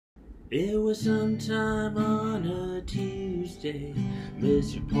It was sometime on a Tuesday.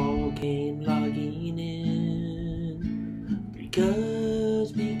 Mr. Paul came logging in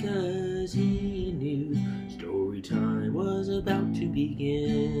because he knew story time was about to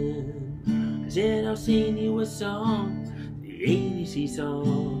begin. I said I'll sing you a song, the ABC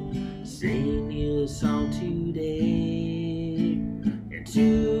song. Sing you a song today, and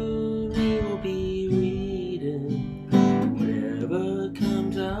soon we will be reading whatever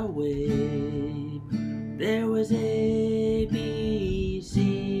comes our way. There was A, B,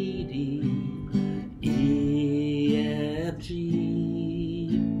 C, D, E, F,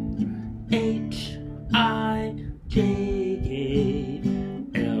 G, H, I, J, K,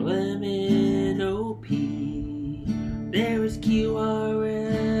 L, M, N, O, P. There was Q, R,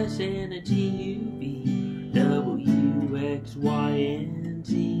 S, and a T, U, V, W, X, Y, and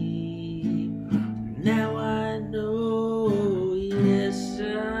Z. Now I know, yes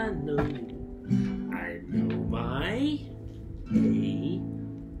I know my A,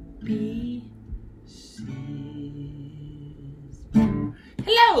 B, C's.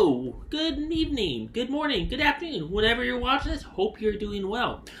 Hello, good evening, good morning, good afternoon, whenever you're watching this. Hope you're doing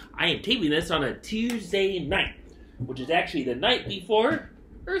well. I am taping this on a Tuesday night, which is actually the night before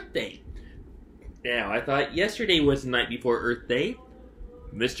Earth Day. Now, I thought yesterday was the night before Earth Day.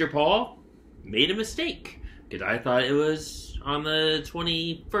 Mr. Paul made a mistake, because I thought it was on the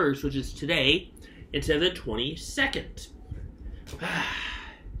 21st, which is today, instead of the 22nd.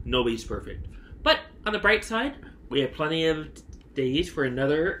 Nobody's perfect. But on the bright side, we have plenty of days for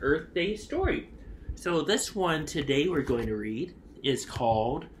another Earth Day story. So this one today we're going to read is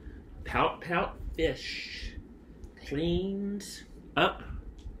called Pout Pout Fish Cleans Up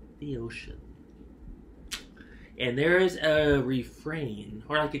the Ocean. And there is a refrain,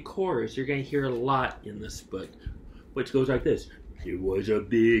 or like a chorus, you're going to hear a lot in this book, which goes like this. It was a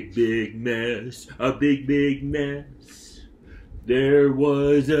big, big mess, a big, big mess. There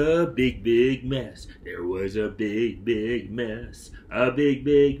was a big, big mess. There was a big, big mess, a big,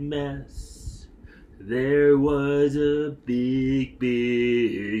 big mess. There was a big,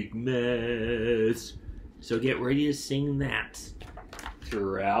 big mess. So get ready to sing that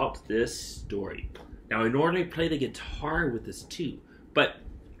throughout this story. Now, I normally play the guitar with this too, but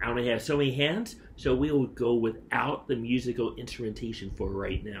I only have so many hands, so we will go without the musical instrumentation for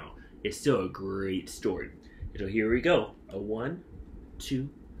right now. It's still a great story. So here we go. A 1, 2,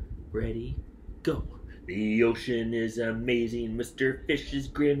 ready, go. The ocean is amazing, Mr. Fish's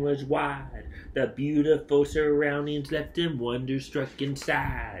grin was wide. The beautiful surroundings left him wonderstruck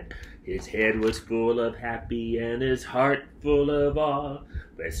inside. His head was full of happy and his heart full of awe.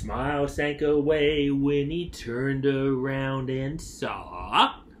 But a smile sank away when he turned around and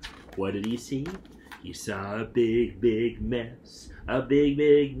saw. What did he see? He saw a big, big mess, a big,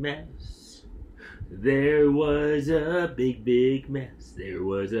 big mess. There was a big, big mess. There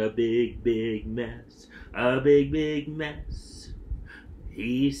was a big, big mess, a big, big mess.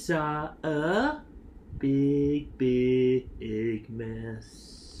 He saw a big, big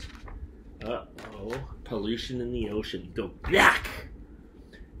mess. Uh-oh, pollution in the ocean. Go back!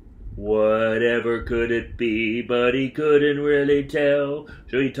 Whatever could it be, but he couldn't really tell.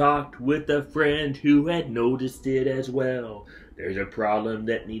 So he talked with a friend who had noticed it as well. There's a problem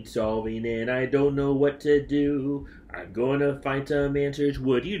that needs solving and I don't know what to do. I'm gonna find some answers.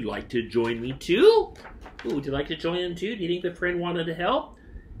 Would you like to join me too? Ooh, would you like to join him too? Do you think the friend wanted to help?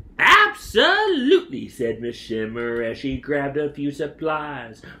 Absolutely, said Miss Shimmer as she grabbed a few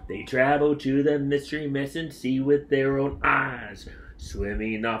supplies. They traveled to the mystery mess and see with their own eyes.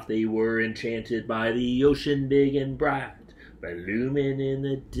 Swimming off they were enchanted by the ocean big and bright. But looming in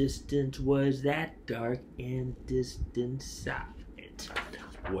the distance was that dark and distant sight.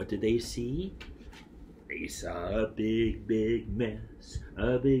 What did they see? They saw a big, big mess,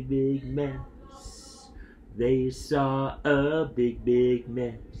 a big, big mess. They saw a big, big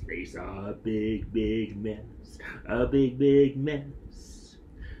mess. They saw a big, big mess, a big, big mess.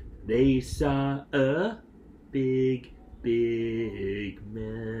 They saw a big, big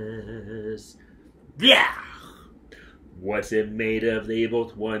mess. Yeah! What's it made of? They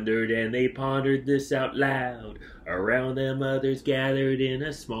both wondered, and they pondered this out loud. Around them others gathered in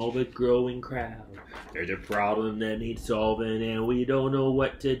a small but growing crowd. There's a problem that needs solving, and we don't know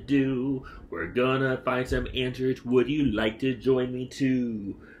what to do. We're gonna find some answers. Would you like to join me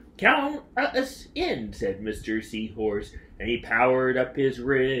too? Count us in, said Mr. Seahorse, and he powered up his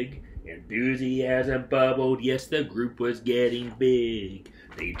rig. Enthusiasm bubbled, yes, the group was getting big.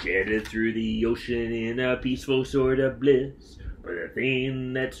 They jetted through the ocean in a peaceful sort of bliss. But the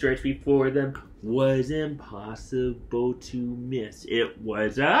thing that stretched before them was impossible to miss. It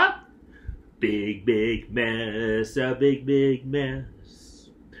was a big, big mess, a big, big mess.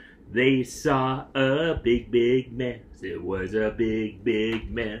 They saw a big, big mess. It was a big, big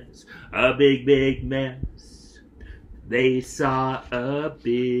mess, a big, big mess. They saw a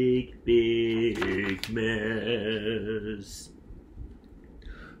big, big mess.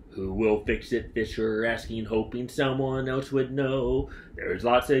 Who will fix it? Fisher asking, hoping someone else would know. There's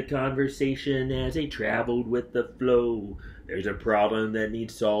lots of conversation as they traveled with the flow. There's a problem that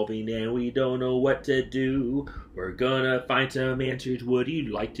needs solving and we don't know what to do. We're gonna find some answers. Would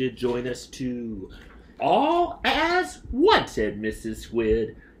you like to join us too? All as one, said Mrs.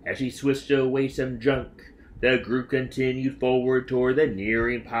 Squid, as she swished away some junk. The group continued forward toward the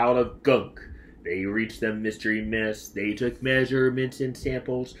nearing pile of gunk. They reached the mystery mess. They took measurements and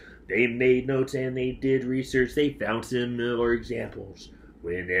samples. They made notes and they did research. They found similar examples.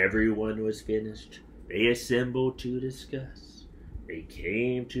 When everyone was finished, they assembled to discuss. They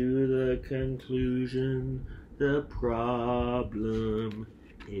came to the conclusion the problem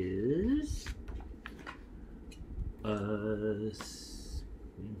is us.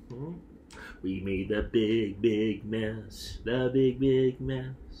 We made the big, big mess. The big, big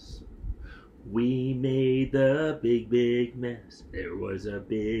mess. We made the big, big mess. There was a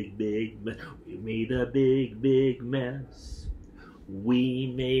big, big mess. We made a big, big mess.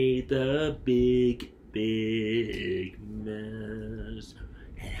 We made the big, big mess.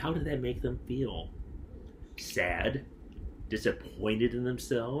 And how did that make them feel? Sad? Disappointed in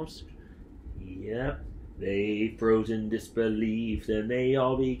themselves? Yep. They froze in disbelief, then they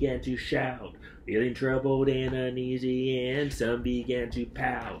all began to shout, feeling troubled and uneasy, and some began to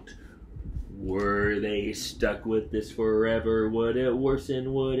pout. Were they stuck with this forever? Would it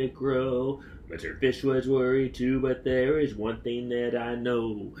worsen? Would it grow? Mr. Fish was worried too, but there is one thing that I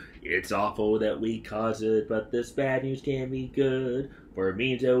know. It's awful that we caused it, but this bad news can be good, for it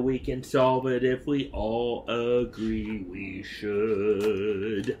means that we can solve it if we all agree we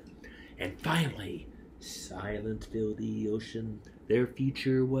should. And finally, silence filled the ocean. Their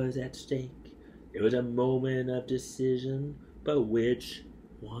future was at stake. It was a moment of decision, but which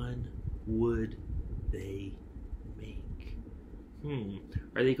one would they make?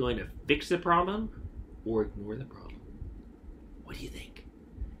 Are they going to fix the problem or ignore the problem? What do you think?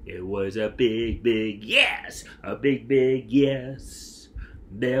 It was a big, big yes! A big, big yes!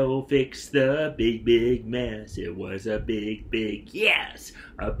 They'll fix the big, big mess. It was a big, big yes!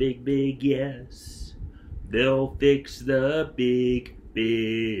 A big, big yes! They'll fix the big,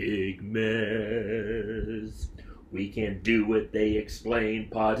 big mess. We can do what they explain,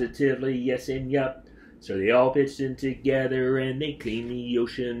 positively yes and yup. So they all pitched in together and they cleaned the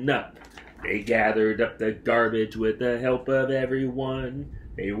ocean up. They gathered up the garbage with the help of everyone.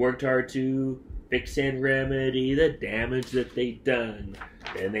 They worked hard to fix and remedy the damage that they'd done.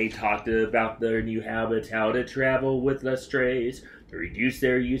 Then they talked about their new habits, how to travel with less strays, to reduce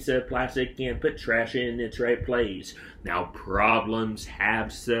their use of plastic and put trash in its right place. Now problems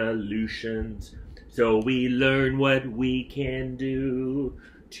have solutions, so we learn what we can do.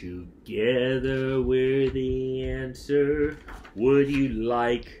 Together we're the answer. Would you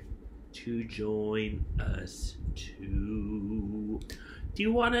like to join us too? Do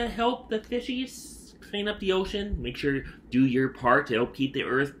you want to help the fishies clean up the ocean? Make sure do your part to help keep the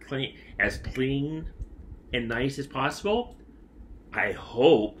earth clean and nice as possible. I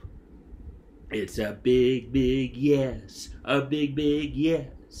hope it's a big, big yes. A big, big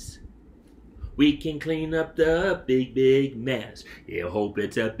yes. We can clean up the big, big mess. I hope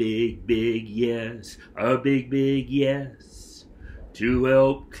it's a big, big yes. A big, big yes. To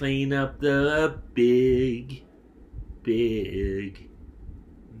help clean up the big, big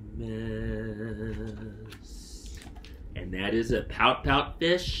mess. And that is a Pout Pout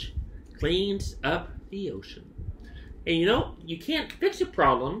Fish cleans up the ocean. And you know, you can't fix a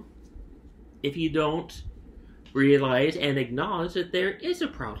problem if you don't realize and acknowledge that there is a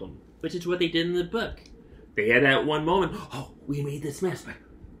problem, which is what they did in the book. They had that one moment, oh, we made this mess, but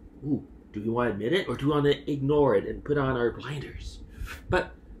ooh, do we want to admit it or do we want to ignore it and put on our blinders?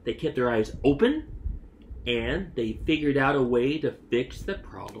 But they kept their eyes open and they figured out a way to fix the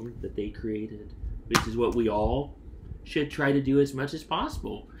problem that they created, which is what we all should try to do as much as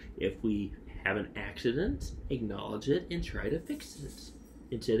possible. If we have an accident, acknowledge it and try to fix it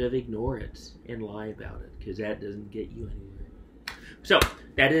instead of ignore it and lie about it, because that doesn't get you anywhere. So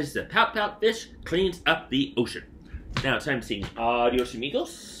that is the Pout Pout Fish cleans up the ocean. Now it's time to sing Adios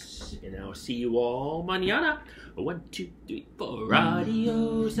amigos, and I'll see you all mañana. 1, 2, 3, 4.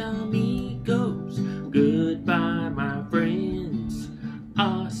 Adios amigos, goodbye my friends.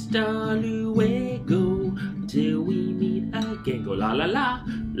 Hasta luego, till we meet again. Go la la la,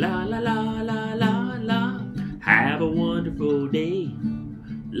 la la la la.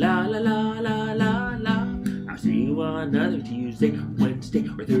 La la la la la la. I'll see you on another Tuesday, Wednesday,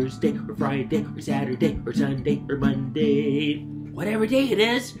 or Thursday, or Friday, or Saturday, or Sunday, or Monday. Whatever day it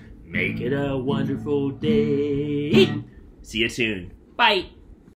is, make it a wonderful day. See you soon. Bye.